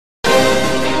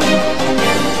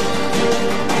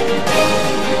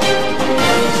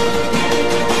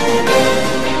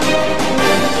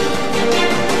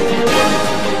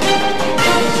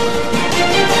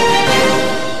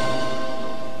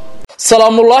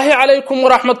salaamullaahi calaykum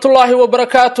waraxmatullaahi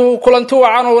wabarakaatuhu kulanti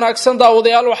wacan oo wanaagsan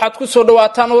daawadayaal waxaad ku soo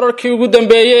dhawaataan wararkii ugu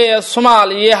dambeeyay ee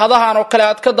Soomaaliya hadahan oo kale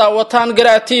aad ka daawataan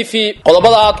Garaa TV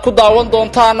qodobada aad ku daawan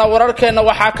doontaan wararkeena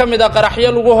waxaa kamid ah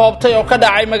qaraxyo lagu hoobtay oo ka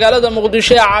dhacay magaalada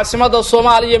Muqdisho ee caasimada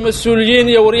Soomaaliya mas'uuliyiin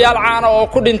iyo wariyaal caan oo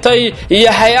ku dhintay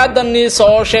iyo hay'adda NISA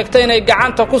oo sheegtay inay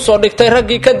gacanta ku soo dhigtay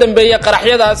raggii ka dambeeyay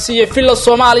qaraxyadaasi iyo filla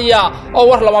Soomaaliya oo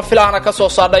war lama filaana ka soo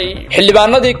saadhay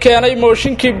xildhibaanadii keenay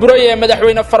mooshinkii buray ee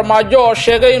madaxweyne Farmaajo oo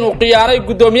sheegay inuu qiyaanay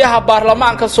gudoomiyaha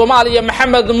baarlamaanka Soomaaliya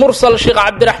Maxamed Mursal Sheekh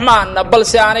Cabdiraxmaan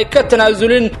balse aanay ka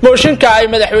tanaasulin mooshinka ay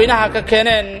madaxweynaha ka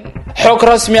keeneen xog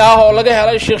rasmi ah oo laga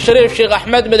helay Sheekh Shariif Sheekh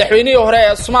Ahmed madaxweynihii hore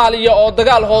ee Soomaaliya oo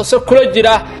dagaal hoose kula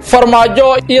jira Farmaajo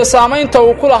iyo saameynta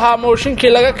uu ku lahaa mooshinkii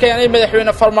laga keenay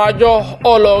madaxweyne Farmaajo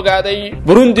oo la ogaaday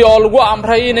Burundi oo lagu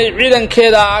amray inay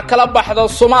ciidankeeda kala baxdo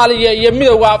Soomaaliya iyo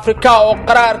Midowga Afrika oo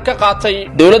qaraar ka qaatay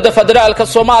dawladda federaalka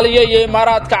Soomaaliya iyo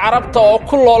Imaaraadka Carabta oo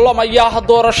ku loolamaya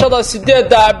doorashada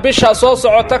 8 bisha soo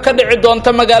socota ka dhici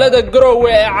doonta magaalada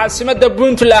Garowe ee caasimadda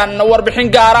Puntland warbixin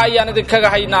gaar ah ayaan idinkaga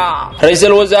haynaa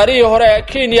ra'iisul wasaare hore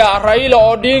Kenya Raila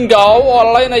Odinga oo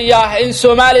oleynaya in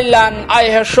Somaliland ay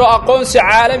hesho aqoonsi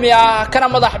caalami ah kana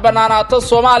madax banaanaato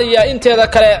Soomaaliya inteeda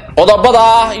kale qodobada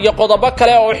iyo qodobo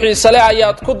kale oo xiiso leh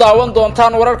ayaad ku daawan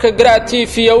doontaan wararka Garaa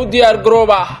TV u diyaar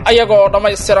garooba ayagoo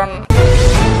dhameystiran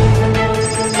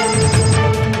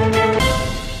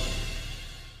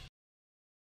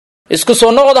isku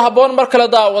soo noqda haboon mar kale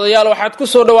daawadayaal waxaad ku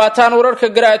soo dhawaataan wararka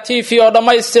Garaa TV oo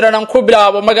dhameystiran aan ku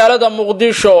bilaabo magaalada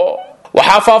Muqdisho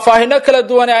waxaa faahfaahin kala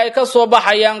duwan ay ka soo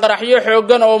baxayaan qaraxyo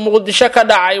xoogan oo Muqdisho ka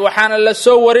dhacay waxaana la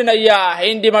soo warinayaa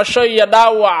in dhimasho iyo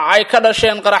dhaawac ay ka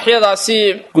dhasheen qaraxyadaasi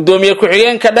gudoomiye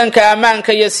ku-xigeenka dhanka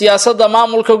ammaanka iyo siyaasadda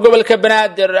maamulka gobolka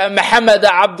Banaadir Maxamed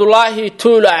Cabdullaahi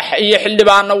Tuulax iyo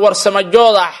xildhibaan Warsamo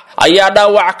Joodax ayaa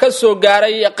dhaawac ka soo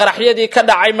gaaray qaraxyadii ka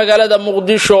dhacay magaalada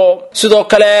Muqdisho sidoo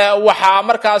kale waxaa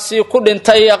markaasi ku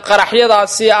dhintay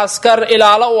qaraxyadaasi askar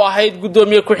ilaalo u ahayd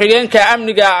gudoomiye ku-xigeenka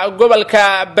amniga gobolka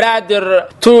Banaadir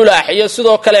Tuulax iyo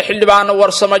sidoo kale xildhibaan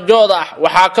Warsamo Joodax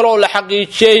waxaa kale oo la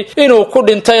xaqiijiyay inuu ku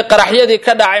dhintay qaraxyadii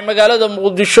ka dhacay magaalada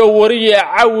Muqdisho wariye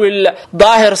Cawil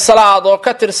Daahir Salaad oo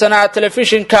ka tirsanaa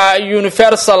telefishinka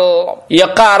Universal iyo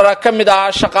qaar kamid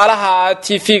ah shaqaalaha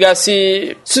TV-gaasi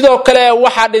sidoo kale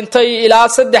waxaa dhintay ilaa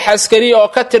 3 askari oo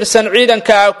ka tirsan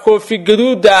ciidanka koofi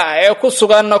gaduuda ee ku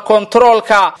sugan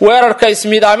kontaroolka weerarka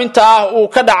ismiidaaminta ah uu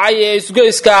ka dhacay ee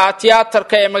isgoyska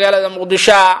tiyaatarka ee magaalada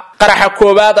Muqdisho qaraxa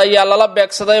koobaad ayaa lala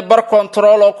beegsaday bar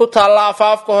control oo ku taala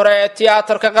afaafka hore ee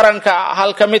tiyaatarka qaranka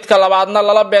halka midka labaadna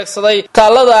lala beegsaday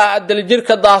taalada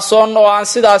daljirka daahsoon oo aan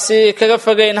sidaasi kaga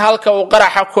fogeyn halka uu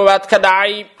qaraxa koobaad ka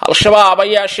dhacay al-shabaab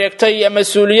ayaa sheegtay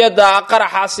mas'uuliyadda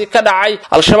qaraxaasi ka dhacay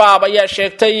al-shabaab ayaa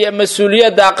sheegtay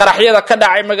mas'uuliyadda qaraxyada ka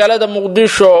dhacay magaalada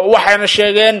Muqdisho waxayna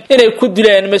sheegeen inay ku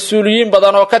dileen mas'uuliyiin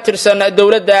badan oo ka tirsan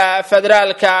dawladda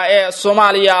federaalka ee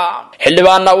Soomaaliya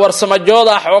xildhibaan Warsamo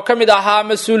Joodax oo kamid ahaa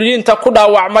mas'uuliyiinta ku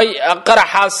dhaawacmay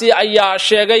qaraxaasi ayaa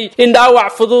sheegay in dhaawac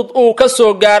fudud uu ka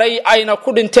soo gaaray ayna ku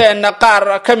dhinteen qaar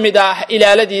kamid ah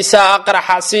ilaaladiisa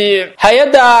qaraxaasi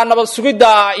hay'adda nabad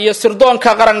sugidda iyo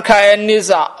sirdoonka qaranka ee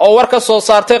NISA oo war ka soo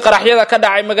saartay qaraxyada ka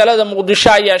dhacay magaalada Muqdisho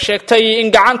ayaa sheegtay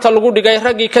in gacanta lagu dhigay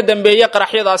raggii ka dambeeyay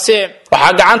qaraxyadaasi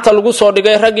waxaa gacanta lagu soo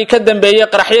dhigay raggii ka dambeeyay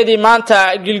qaraxyadii maanta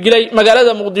gilgilay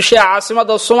magaalada Muqdisho ee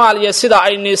caasimada Soomaaliya sida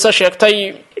ay NISA sheegtay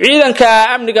ciidanka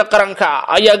amniga qaranka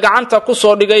ayaa gacanta ku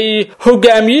soo dhigay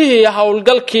hogaamiyihii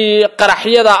howlgalkii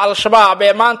qaraxyada al-shabaab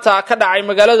ee maanta ka dhacay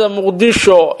magaalada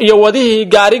Muqdisho iyo wadihii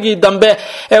gaarigii dambe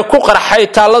ee ku qarxay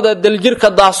taalada daljirka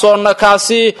daahsoon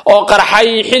kaasi oo qarxay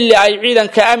xilli ay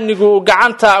ciidanka amnigu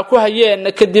gacanta ku hayeen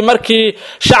kadib markii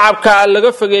shacabka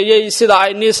laga fogeeyay sida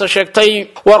ay NISA sheegtay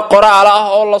war qoraal ah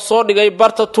oo la soo dhigay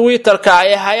barta Twitter-ka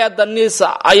ee hay'adda NISA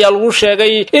ayaa lagu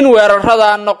sheegay in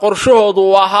weeraradan qorshahoodu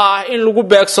ahaa in lagu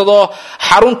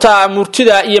xarunta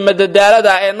murtida iyo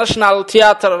madadaalada ee National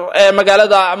Theatre ee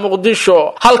magaalada Muqdisho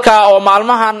halka oo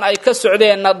maalmahan ay ka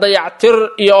socdeen dayactir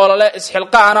iyo olole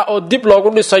isxilqaana oo dib loogu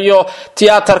dhisayo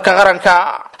tiyaatarka qaranka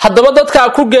haddaba dadka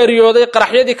ku geeriyooday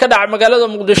qaraxyadii ka dhacay magaalada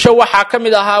Muqdisho waxaa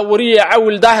kamid ahaa wariye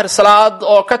Cawil Daahir Salaad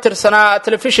oo ka tirsanaa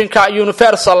telefishinka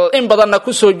Universal in badanna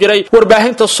ku soo jiray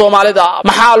warbaahinta Soomaalida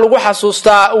maxaa lagu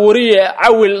xasuustaa wariye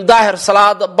Cawil Daahir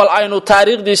Salaad bal aynu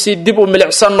taariikhdiisii dib u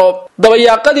milicsano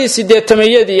dabayaaqadii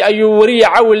 8-meeyadii ayuu wariye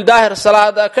Cawil Daahir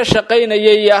Salaad ka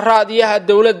shaqaynayay raadiyaha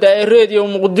dawladda ee Radio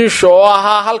Muqdisho oo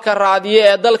ahaa halka raadiye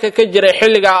ee dalka ka jiray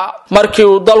xilliga markii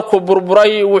uu dalku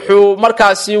burburay wuxuu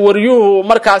markaasi wariyuhu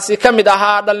markaasi kamid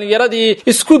ahaa dhalinyaradii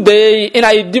isku dayay in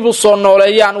ay dib u soo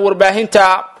nooleeyaan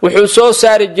warbaahinta wuxuu soo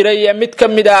saari jiray mid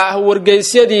kamid ah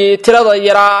wargeysyadii tirada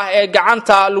yaraa ee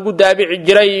gacanta lagu daabici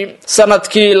jiray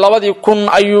sanadkii 2000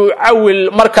 ayuu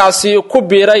Cawil markaasi ku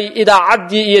biiray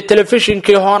idaacaddii iyo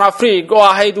telefishinkii Horn Africa oo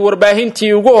ahayd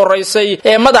warbaahintii ugu horeysay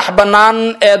ee madax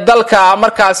bannaan ee dalka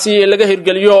markaasi laga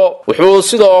hirgeliyo wuxuu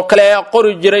sidoo kale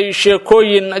qori jiray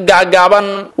sheekooyin gaagaaban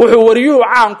wuxuu wariyuhu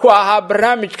caan ku ahaa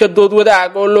barnaamijka dood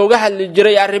wadaag oo looga hadli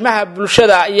jiray arrimaha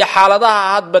bulshada iyo xaaladaha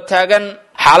hadba taagan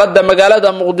xaaladda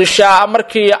magaalada Muqdisho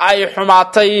markii ay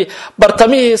xumaatay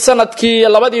bartamihii sanadkii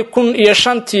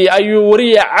 2005 ayuu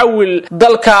wariye Cawil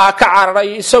dalka ka cararay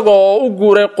isagoo u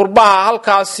guuray qurbaha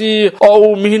halkaasi oo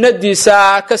uu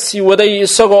mihnadiisa ka sii waday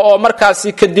isagoo oo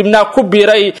markaasi kadibna ku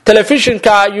biiray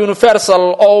telefishinka Universal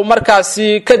oo markaasi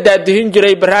ka daadihin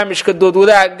jiray barnaamijka dood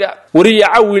wadaag wariye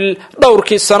Cawil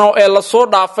dhowrkii sano ee la soo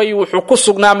dhaafay wuxuu ku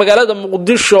sugnaa magaalada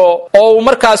Muqdisho oo uu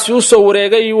markaasi u soo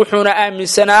wareegay wuxuuna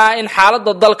aaminsanaa in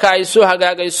xaaladda dalka ay soo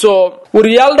hagaagayso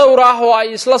wariyaal dhowr ah oo ay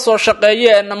isla soo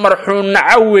shaqeeyeen marxuun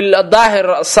Cawil Daahir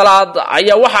Salaad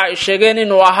ayaa waxa ay sheegeen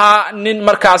inuu ahaa nin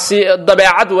markaasi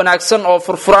dabeecad wanaagsan oo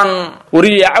furfuran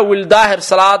wariye Cawil Daahir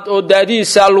Salaad oo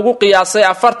daadiisa lagu qiyaasay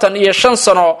 45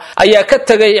 sano ayaa ka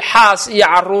tagay xaas iyo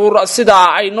caruur sida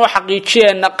ay noo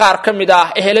xaqiijiyeen qaar kamid ah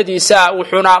eheladiisa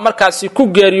wuxuuna markaasi ku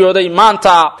geeriyooday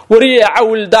maanta wariye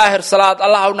Cawil Daahir Salaad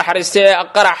Allah u naxariistay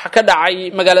qarax ka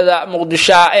dhacay magaalada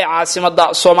Muqdisho ee caasimadda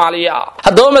Soomaaliya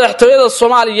haddaba madaxtooyada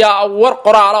Soomaaliya war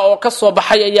qoraal oo ka soo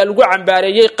baxay ayaa lagu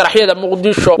cambaareeyay qaraxyada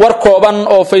Muqdisho war kooban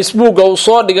oo Facebook uu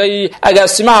soo dhigay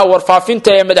agaasimaha warfaafinta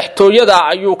ee madaxtooyada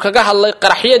ayuu kaga hadlay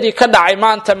qaraxyadii ka dhacay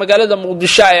maanta magaalada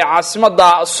Muqdisho ee caasimadda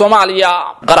Soomaaliya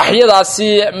qaraxyadaasi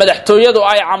madaxtooyadu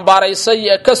ay cambaaraysay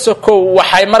ka sokow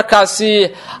waxay markaasi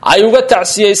ay uga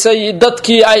tacsiyeysay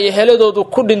dadkii ay heladoodu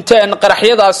ku dhinteen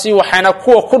qaraxyadaasi waxayna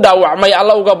kuwa ku dhaawacmay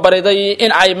alla uga bariday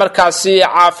in ay markaasi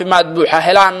caafimaad buuxa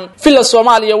helaan filla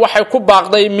Soomaaliya waxay ku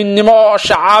baaqday midnimo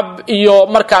shacab iyo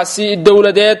markaasi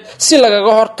dawladeed si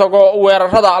lagaga hortago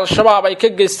weerarada al-shabaab ay ka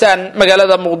geystaan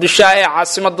magaalada Muqdisho ee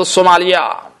caasimadda Soomaaliya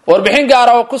warbixin gaar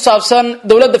ah oo ku saabsan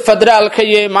dawladda federaalka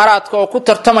iyo Imaaraadka oo ku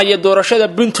tartamaya doorashada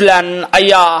Puntland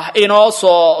ayaa inoo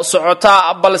soo socota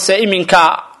balse iminka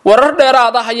warar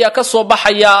dheeraad ah ayaa ka soo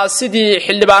baxaya sidii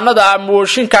xildhibaanada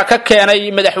mooshinka ka keenay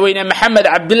madaxweyne Maxamed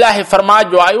Cabdilaahi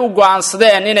Farmaajo ay u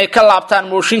go'aansadeen inay ka laabtaan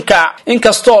mooshinka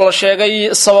inkastoo la sheegay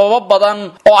sababo badan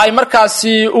oo ay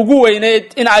markaasi ugu weyneed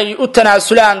in ay u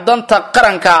tanaasulaan danta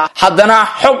qaranka haddana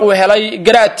xog u helay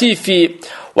Garaa TV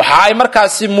waxa ay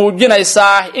markaasi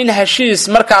muujinaysaa in heshiis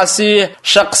markaasi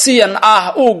shaqsiyan ah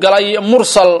uu galay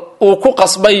mursal uu ku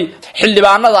qasbay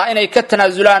xildhibaanada inay ka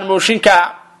tanaasulaan mooshinka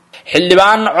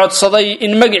xildhibaan codsaday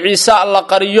in magaciisa la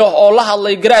qariyo oo la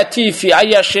hadlay Garaa TV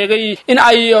ayaa sheegay in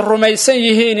ay rumaysan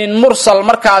yihiin in mursal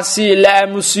markaasi la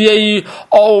aamusiyay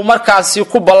oo markaasi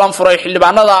ku ballan furay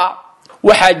xildhibaanada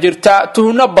waxaa jirta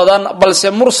tuhno badan balse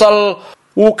mursal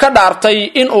wuu ka dhaartay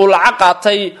in uu lacag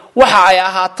qaatay waxa ay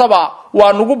ahaataba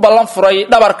waa nagu ballan furay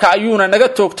dhabarka ayuuna naga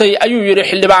toogtay ayuu yiri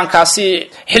xildhibaankaasi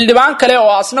xildhibaan kale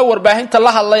oo asna warbaahinta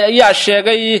la hadlay ayaa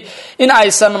sheegay in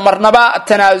aysan marnaba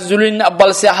tanaasulin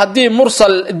balse haddii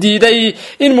mursal diiday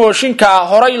in mooshinka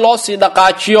horay loo sii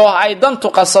dhaqaajiyo ay dantu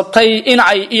qasabtay in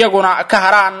ay iyaguna ka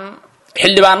haraan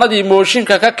xildhibaanadii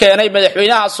mooshinka ka keenay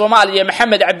madaxweynaha Soomaaliya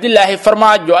Maxamed Cabdilaahi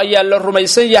Farmaajo ayaa la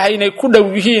rumaysan yahay inay ku dhow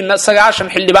yihiin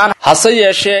 90 xildhibaan hase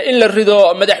yeeshee in la rido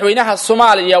madaxweynaha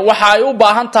Soomaaliya waxa ay u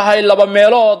baahan tahay 2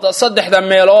 meelood 3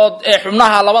 meelood ee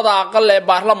xubnaha labada aqal ee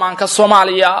baarlamaanka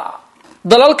Soomaaliya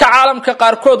dalalka caalamka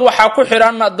qaarkood waxa ku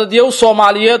xiran dadyow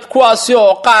Soomaaliyeed kuwaasi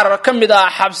oo qaar kamid ah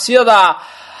xabsiyada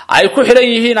ay ku xiran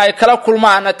yihiin ay kala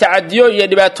kulmaan tacadiyo iyo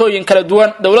dhibaatooyin kala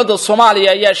duwan dawladda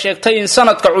Soomaaliya ayaa sheegtay in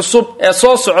sanadka cusub ee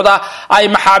soo socda ay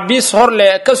maxaabiis horle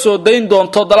ka soo dayn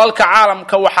doonto dalalka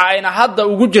caalamka waxa ayna hadda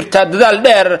ugu jirtaa dadaal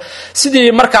dheer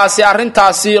sidii markaasi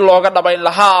arrintaasi looga dhabayn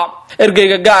lahaa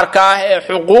ergeyga gaarka ah ee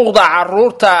xuquuqda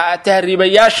caruurta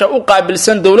tahriibayaasha u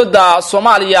qaabilsan dawladda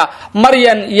Soomaaliya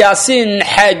Maryan Yaasiin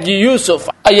Xaaji Yuusuf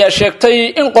ayaa sheegtay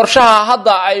in qorshaha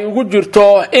hadda ay ugu jirto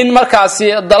in markaasi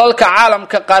dalalka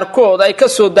caalamka qaarkood ay ka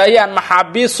soo daayaan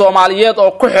maxaabiis Soomaaliyeed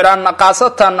oo ku xiran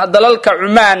qaasatan dalalka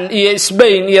Cumaan iyo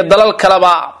Spain iyo dalal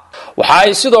kaleba waxa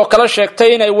ay sidoo kale sheegtay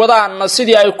inay wadaan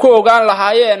sidii ay ku ogaan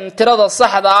lahaayeen tirada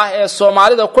saxda ah ee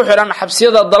Soomaalida ku xiran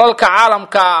xabsiyada dalalka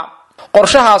caalamka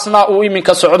qorshahaasna uu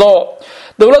iminka socdo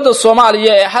dawladda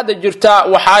Soomaaliya ee hadda jirta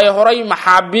waxa ay horay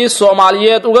maxaabiis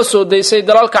Soomaaliyeed uga soo daysay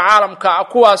dalalka caalamka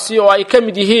kuwaasi oo ay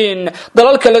kamid yihiin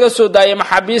dalalka laga soo daayay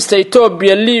maxaabiista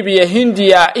Ethiopia, Liibiya,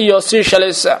 Hindiya iyo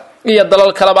Seychelles iyo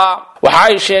dalal kaleba waxa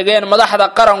ay sheegeen madaxda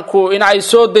qaranku in ay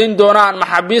soo dayn doonaan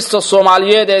maxaabiista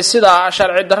Soomaaliyeed ee sida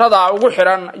sharci darrada ugu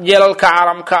xiran jeelalka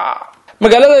caalamka.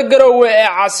 magaalada Garowe ee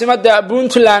caasimada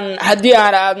Puntland hadii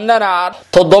aan aadnana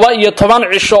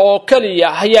 17 cisho oo kaliya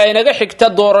ayaa inaga xigta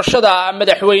doorashada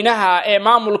madaxweynaha ee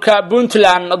maamulka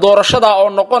Puntland, doorashada oo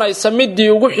noqonaysa midii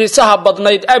ugu xiisaha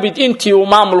badnayd abid intii uu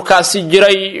maamulkaasi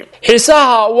jiray.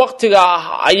 xiisaha waqtiga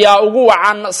ayaa ugu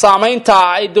wacan saameynta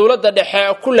ay dawladda dhexe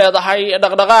ku leedahay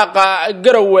dhaqdhaqaaqa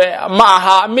Garowe ma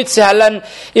aha mid sahlan.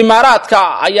 Imaaraadka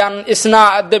ayaan isna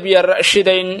dabyar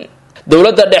shidayn.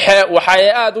 dawladda dhexe waxay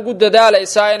aad ugu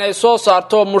dadaalaysaa inay soo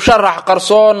saarto musharax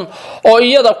qarsoon oo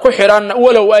iyada ku xiran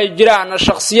walow ay jiraan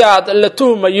shakhsiyaad la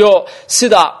tuhmayo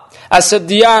sida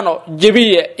Asadiyaano,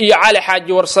 Jabiye iyo Cali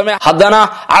Xaaji Warsame. haddana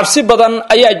cabsi badan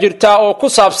ayaa jirta oo ku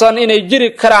saabsan inay jiri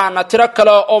karaan tiro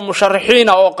kale oo musharaxiin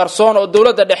oo qarsoon oo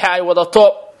dawladda dhexe ay wadato.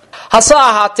 hase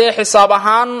ahaatee xisaab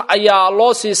ahaan ayaa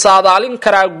loo sii saadaalin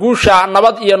karaa guusha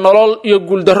nabad iyo nolol iyo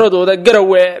guuldaradooda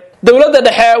Garowe. dawladda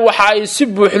dhexe waxa ay si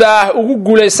buuxda ugu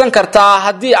guuleysan kartaa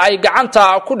hadii ay gacanta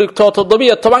ku dhigto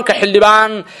 17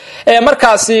 xildhibaan ee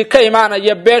markaasi ka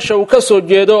imaanaya beesha uu ka soo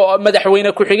jeedo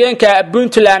madaxweyne ku-xigeenka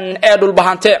Puntland ee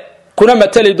dhulbahante kuna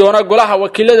matali doona golaha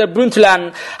wakiilada Puntland.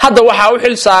 hadda waxa uu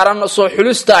xil saaran soo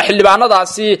xulista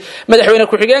xildhibaanadaasi madaxweyne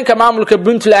ku-xigeenka maamulka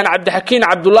Puntland Cabdixakiin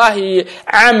Cabdullaahi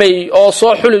Caamay oo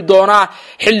soo xuli doona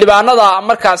xildhibaanada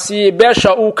markaasi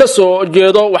beesha uu ka soo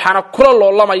jeedo, waxaana kula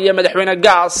loolamaya madaxweyne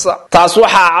Gaas. taas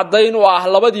waxa cadeyn u ah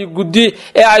labadii guddi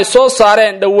ee ay soo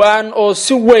saareen dhawaan oo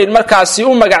si weyn markaasi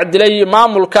u magac dilay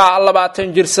maamulka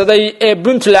 20 jirsaday ee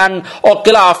Puntland oo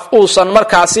khilaaf uusan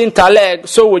markaasi inta leeg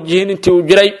soo wajihin intii uu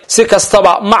jiray. si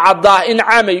kastaba ma cadda in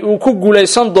Caamay uu ku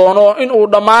guuleysan doono in uu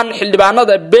dhammaan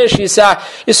xildhibaanada beeshiisa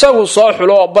isagu soo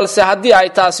xulo, balse hadii ay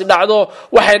taasi dhacdo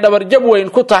waxay dhabarjab weyn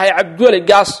ku tahay Cabdiweli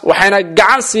Gaas, waxayna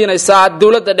gacan siinaysaa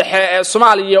dawladda dhexe ee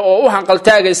Soomaaliya oo u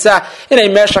hanqaltaagaysa inay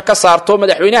meesha ka saarto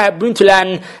madaxweynaha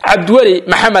Puntland Cabdiweli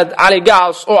Maxamed Cali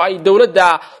Gaas oo ay dawladda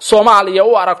Soomaaliya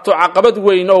u aragto caqabad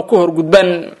weyn oo ku horgudban.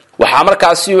 waxaa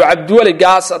markaasi uu Cabdiweli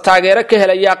Gaas taageero ka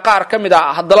helaya qaar kamid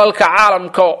ah dalalka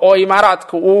caalamka oo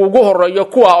Imaaraadka uu ugu horeeyo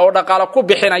kuwa oo dhaqaale ku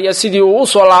bixinaya sidii uu u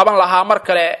soo laaban lahaa mar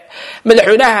kale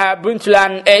madaxweynaha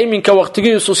Puntland ee iminka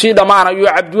waqtigiisu sii dhamaanayo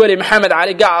Cabdiweli Maxamed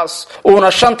Cali Gaas uuna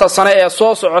 5 sano ee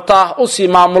soo socota u sii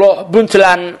maamulo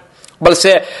Puntland.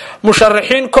 balse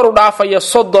musharaxiin kor u dhaafaya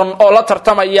 30 oo la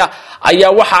tartamaya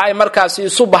ayaa waxa ay markaasi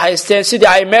isu bahaysteen sidii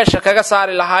ay meesha kaga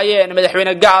saari lahaayeen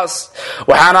madaxweyne Gaas.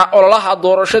 waxaana ololaha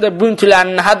doorashada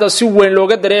Puntland hadda si weyn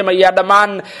looga dareemayaa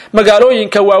dhammaan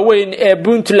magaalooyinka waaweyn ee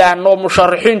Puntland oo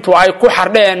musharaxiintu ay ku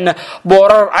xardheen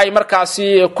boorar ay markaasi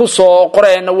ku soo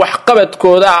qoreen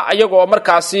waxqabadkooda iyagoo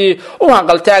markaasi u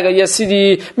hanqaltaagaya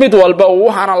sidii mid walba uu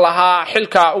u hanan lahaa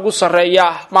xilka ugu sareeya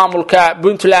maamulka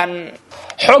Puntland.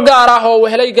 xog gaar ah oo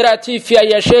helay Garaa TV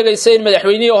ayaa sheegaysa in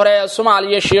madaxweynihii hore ee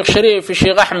Soomaaliya Shariif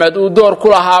Axmed uu door ku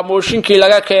lahaa mooshinkii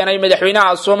laga keenay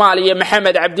madaxweynaha Soomaaliya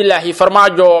Maxamed Cabdilaahi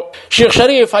Farmaajo.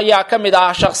 Shariif ayaa kamid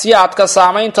ah shakhsiyaadka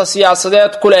saameynta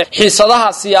siyaasadeed ku leh xiisadaha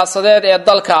siyaasadeed ee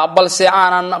dalka balse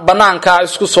aanan banaanka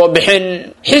isku soo bixin.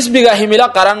 xisbiga himilo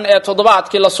qaran ee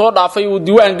toddobaadkii la soo dhaafay uu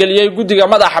diiwaan galiyay guddiga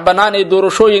madaxa banaan ee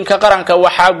doorashooyinka qaranka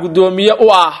waxaa gudoomiye u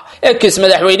ah ex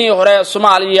madaxweynihii hore ee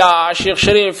Soomaaliya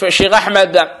Shariif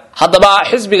Axmed. haddaba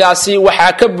xisbigaasi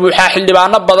waxaa ka buuxa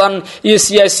xildhibaano badan iyo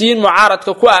siyaasiyiin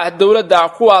mucaaradka ku ah dawladda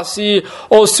kuwaasi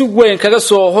oo si weyn kaga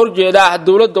soo horjeeda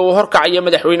dawladda uu horkacayo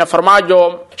madaxweyne Farmaajo.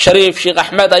 Shariif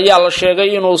Axmed ayaa la sheegay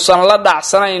inuusan la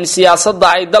dhacsanayn siyaasadda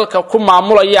ay dalka ku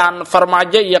maamulayaan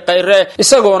Farmaajo iyo Khayre,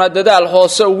 isagoona dadaal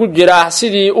hoose ugu jira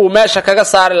sidii uu meesha kaga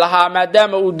saari lahaa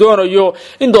maadaama uu doonayo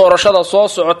in doorashada soo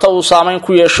socota uu saameyn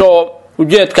ku yeesho.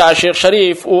 ujeedka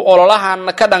Shariif uu ololahan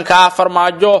ka dhanka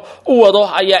Farmaajo u wado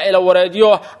ayaa ila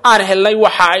wareediyo aan helnay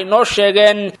waxa ay noo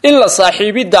sheegeen in la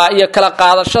saaxiibida iyo kala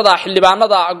qaadashada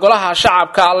xildhibaanada golaha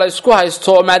shacabka la isku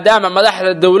haysto maadaama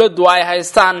madaxda dawladdu ay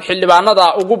haystaan xildhibaanada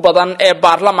ugu badan ee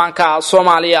baarlamaanka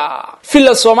Soomaaliya.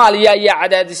 filla Soomaaliya ayaa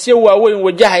cadaadisyo waaweyn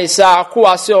wajahaysa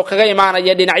kuwaasi oo kaga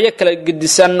imaanaya dhinacyo kala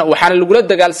gedisan, waxaana lagula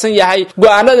dagaalsan yahay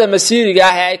go'aanada masiiriga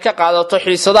ah ee ay ka qaadato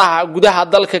xiisadaha gudaha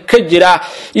dalka ka jira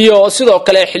iyo sidoo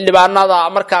kale xildhibaanada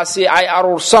markaasi ay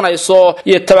aruursanayso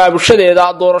iyo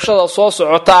tabaabushadeeda doorashada soo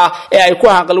socota ee ay ku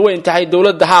hanqal weyn tahay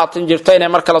dawladda haatan jirta inay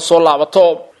mar kale soo laabato.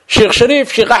 sheekh Shariif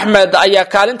sheekh Axmed ayaa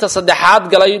kaalinta saddexaad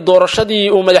galay doorashadii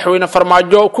uu madaxweyne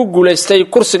Farmaajo ku guuleystay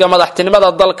kursiga madaxtinimada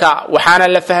dalka waxaana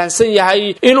la fahansan yahay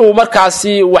in uu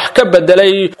markaasi wax ka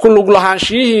bedelay ku lug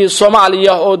lahaanshihii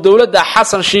Soomaaliya oo dawladda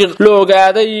Xasan Sheekh loo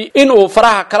ogaaday in uu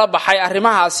faraha kala baxay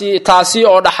arrimahaasi taasi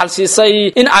oo dhaxal siisay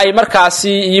in ay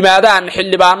markaasi yimaadaan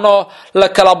xildhibaano la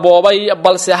kala boobay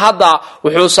balse hadda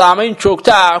wuxuu saameyn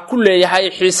joogto ah ku leeyahay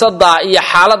xiisadda iyo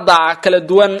xaaladda kala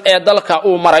duwan ee dalka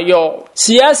uu marayo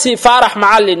siyaasi Faarax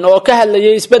Macallin oo ka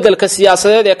hadlayay isbedelka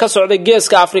siyaasadeed ee ka socday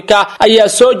geeska Afrika ayaa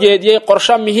soo jeediyay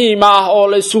qorshe muhiim ah oo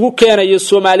la isugu keenayo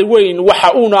Soomaali weyn waxa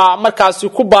uuna markaasi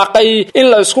ku baaqay in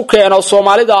la isku keeno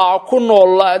Soomaalida ku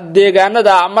nool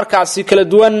deegaanada markaasi kala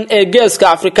duwan ee geeska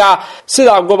Afrika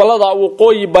sida gobolada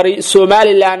waqooyi bari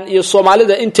Somaliland iyo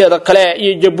Soomaalida inteeda kale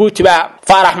iyo Djibouti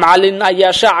Faarax Macallin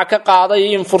ayaa shaaca ka qaaday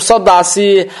in fursadaasi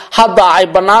hadda ay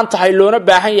banaan tahay loona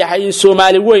baahan yahay in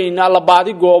Soomaali weyn la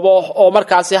baadi goobo oo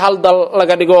markaasi hal dal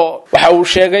laga dhigo waxa uu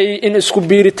sheegay in isku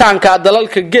biiritaanka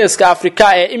dalalka geeska Afrika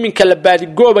ee iminka la baadi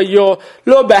goobayo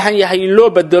loo baahan yahay in loo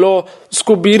bedelo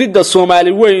isku biirida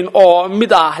Soomaali weyn oo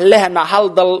mid ah lehna hal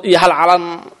dal iyo hal calan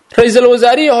ra'iisul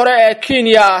wasaarihii hore ee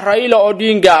Kenya Raila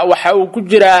Odinga waxa uu ku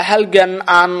jiraa halgan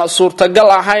aan suurtagal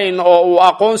ahayn oo uu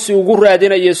aqoonsi ugu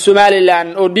raadinayo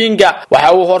Somaliland Odinga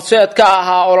waxa uu horseed ka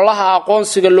ahaa ololaha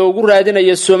aqoonsiga loogu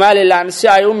raadinayo Somaliland si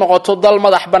ay u noqoto dal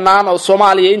madax bannaan oo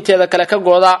Soomaaliya inteeda kale ka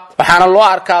gooda waxaana loo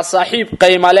arkaa saaxiib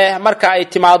qiimo leh marka ay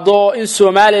timaado in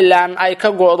Somaliland ay ka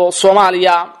goodo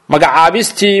Soomaaliya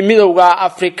magacaabistii midowga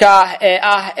Afrika ee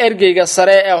ah ergeyga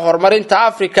sare ee horumarinta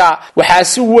Afrika waxa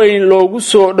si weyn loogu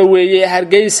soo dhaweeyay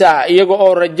Hargeysa iyaga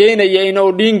oo rajeynaya in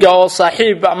Odinga oo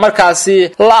saaxiib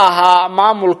markaasi la ahaa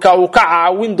maamulka uu ka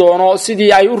caawin doono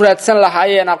sidii ay u raadsan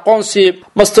lahaayeen aqoonsi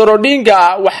Mr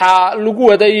Odinga waxa lagu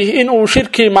waday in uu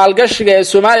shirkii maalgashiga ee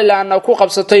Somaliland ku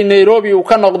qabsatay Nairobi uu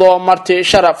ka noqdo marti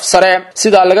sharaf sare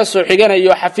sida laga soo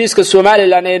xiganayo xafiiska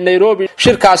Somaliland ee Nairobi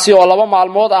shirkaasi oo 2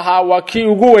 maalmood ahaa waa kii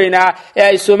ugu ee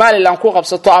ay Somaliland ku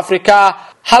qabsato Afrika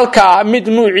halka mid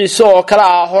nuuciisa oo kala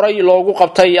ah horay loogu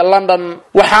qabtay London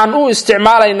waxaan u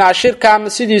isticmaalaynaa shirkan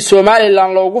sidii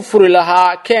Somaliland loogu furi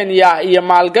lahaa Kenya iyo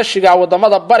maalgashiga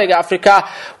wadamada bariga Afrika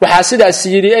waxa sidaas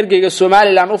yiri ergeyga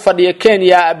Somaliland u fadhiya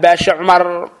Kenya Baasha Cumar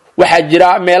waxa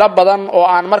jira meelo badan oo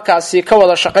aan markaasi ka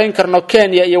wada shaqeyn karno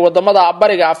Kenya iyo wadamada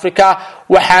bariga Afrika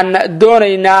waxaan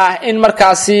doonaynaa in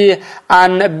markaasi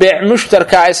aan beec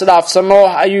mushtarka isdhaafsano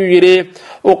ayuu yiri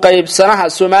u qaybsanaha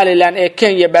Somaliland ee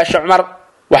Kenya Baasha Cumar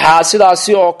waxa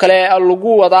sidaasi oo kale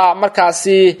lagu wada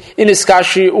markaasi in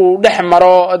iskaashi uu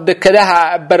dhexmaro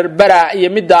dekadaha Berbera iyo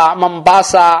midda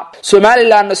Mombasa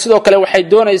Somaliland sidoo kale waxay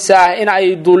doonaysaa in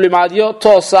ay duulimaadyo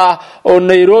toos ah oo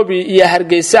Nairobi iyo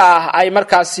Hargeysa ay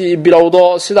markaasi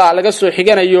bilowdo sida laga soo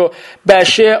xiganayo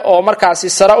Baashe oo markaasi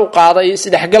sare u qaaday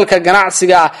isdhexgalka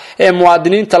ganacsiga ee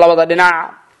muwaadiniinta labada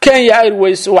dhinac Kenya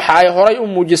Airways waxa ay horay u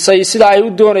muujisay sida ay u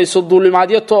doonayso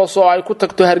duulimaadyo toos oo ay ku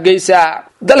tagto Hargeysa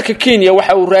dalka Kenya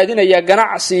waxa uu raadinayaa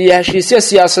ganacsi iyo heshiisyo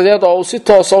siyaasadeed oo uu si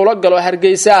toos ah ula galo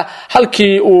Hargeysa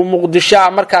halkii uu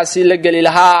Muqdisho markaasi la gali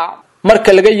lahaa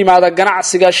marka laga yimaado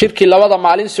ganacsiga shirkii 2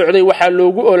 maalin socday waxa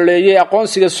loogu ololeeyay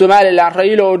aqoonsiga Somaliland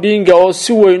Raila Odinga oo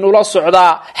si weyn ula socda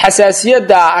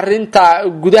xasaasiyada arinta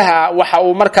gudaha waxa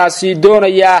uu markaasi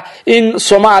doonayaa in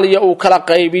Soomaaliya uu kala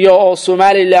qaybiyo oo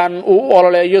Somaliland uu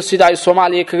ololeeyo sida ay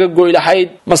Soomaaliya kaga gooy lahayd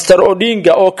Mr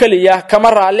Odinga oo kaliya kama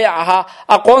raali aha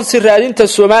aqoonsi raadinta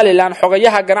Somaliland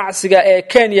xogayaha ganacsiga ee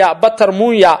Kenya Batar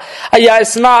Munya ayaa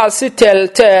isna si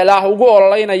teel ah ugu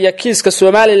ololeynaya kiiska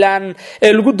Somaliland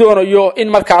ee lagu doonayo in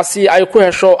markaasi ay ku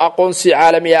hesho aqoonsi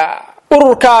caalami ah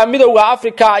ururka midowga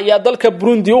Afrika ayaa dalka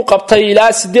Burundi u qabtay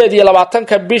ilaa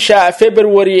 28 bisha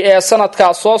February ee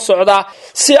sanadka soo socda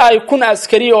si ay kun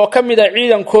askari oo kamid ah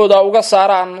ciidankooda uga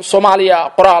saaraan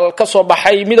Soomaaliya qoraal ka soo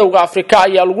baxay midowga Afrika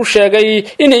ayaa lagu sheegay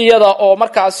in iyada oo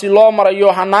markaasi loo marayo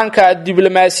hanaanka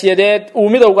diblomaasiyadeed uu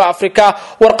midowga Afrika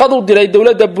warqad u diray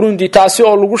dawladda Burundi taasi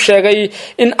oo lagu sheegay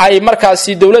in ay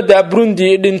markaasi dawladda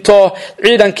Burundi dhinto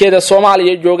ciidankeeda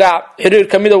Soomaaliya jooga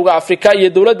xiriirka midowga Afrika iyo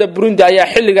dawladda Burundi ayaa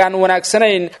xilligan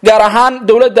gaar ahaan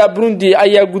dawladda Burundi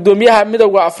ayaa gudoomiyaha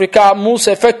midowga Afrika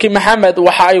Muuse Faki Maxamed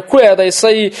waxa ay ku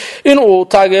eedeysay in uu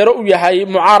taageero u yahay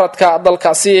mucaaradka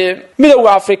dalkaasi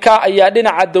midowga Afrika ayaa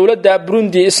dhinaca dawladda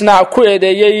Burundi isna ku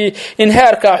eedeeyay in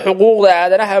heerka xuquuqda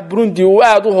aadanaha Burundi uu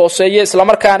aad u hooseeyo isla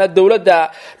markaana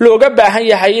dawladda looga baahan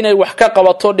yahay inay wax ka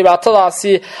qabato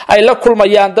dhibaatadaasi ay la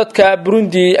kulmayaan dadka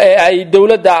Burundi ee ay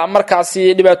dawladda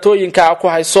markaasi dhibaatooyinka ku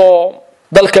hayso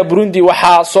dalka Burundi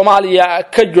waxaa Soomaaliya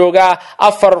ka jooga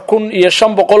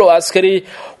 4500 oo askari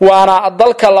waana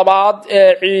dalka labaad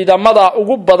ee ciidamada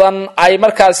ugu badan ay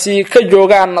markaasi ka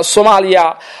joogaan Soomaaliya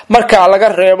marka laga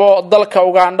reebo dalka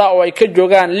Uganda oo ay ka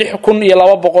joogaan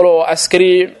 6200 oo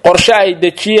askari qorshe ay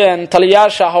dejiyeen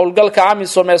taliyaasha howlgalka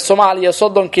AMISOM ee Soomaaliya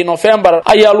 30 November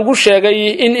ayaa lagu sheegay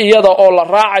in iyada oo la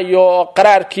raacayo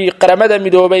qaraarkii qaramada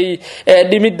midoobay ee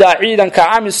dhimida ciidanka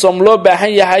AMISOM loo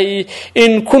baahan yahay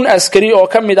in 1000 askari oo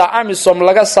kamida AMISOM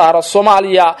laga saaro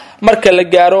Soomaaliya marka la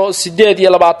gaaro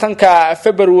 28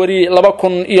 February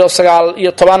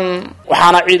 2019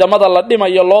 waxaana ciidamada la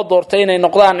dhimayo loo doortay inay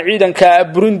noqdaan ciidanka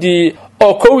Burundi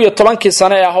oo 12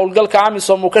 sano ee howlgalka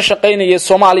AMISOM uu ka shaqeynayay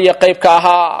Soomaaliya qayb ka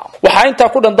ahaa waxa inta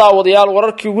ku dhan daawadayaal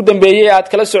wararkii ugu dambeeyay aad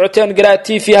kala socoteen Garaa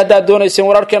TV hadda doonayseen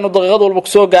wararkeenu daqiiqad walba ku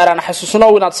soo gaaraan xasuusnaa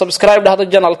inaad subscribe dhahdo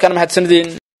channelkan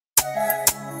mahadsanidin